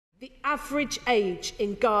The average age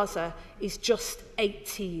in Gaza is just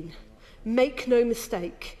 18. Make no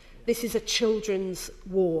mistake, this is a children's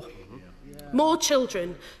war. More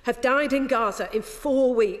children have died in Gaza in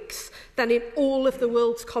 4 weeks than in all of the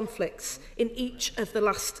world's conflicts in each of the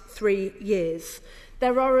last 3 years.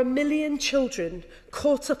 There are 1 million children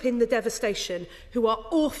caught up in the devastation who are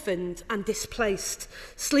orphaned and displaced,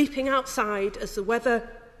 sleeping outside as the weather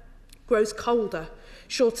grows colder,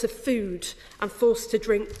 short of food and forced to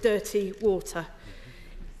drink dirty water.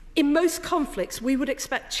 In most conflicts, we would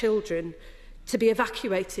expect children to be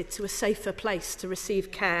evacuated to a safer place to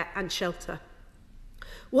receive care and shelter.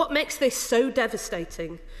 What makes this so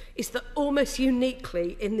devastating is that almost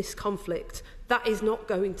uniquely in this conflict, that is not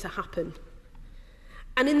going to happen.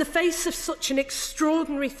 And in the face of such an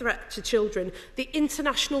extraordinary threat to children, the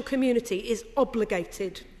international community is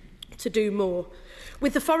obligated to do more.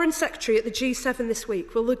 With the Foreign Secretary at the G7 this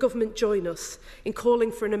week, will the government join us in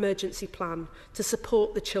calling for an emergency plan to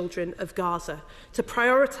support the children of Gaza, to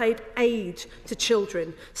prioritise aid to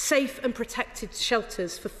children, safe and protected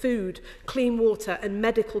shelters for food, clean water and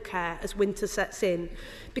medical care as winter sets in?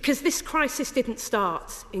 Because this crisis didn't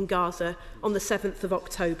start in Gaza on the 7th of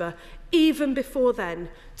October. Even before then,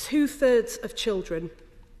 2/3 of children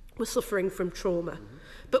were suffering from trauma.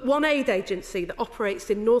 But one aid agency that operates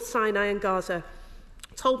in North Sinai and Gaza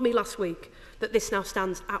told me last week that this now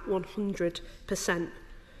stands at 100%.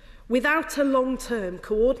 Without a long-term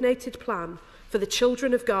coordinated plan for the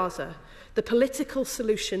children of Gaza, the political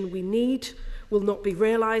solution we need will not be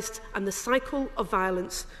realised and the cycle of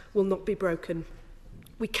violence will not be broken.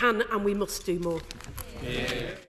 We can and we must do more. Yeah.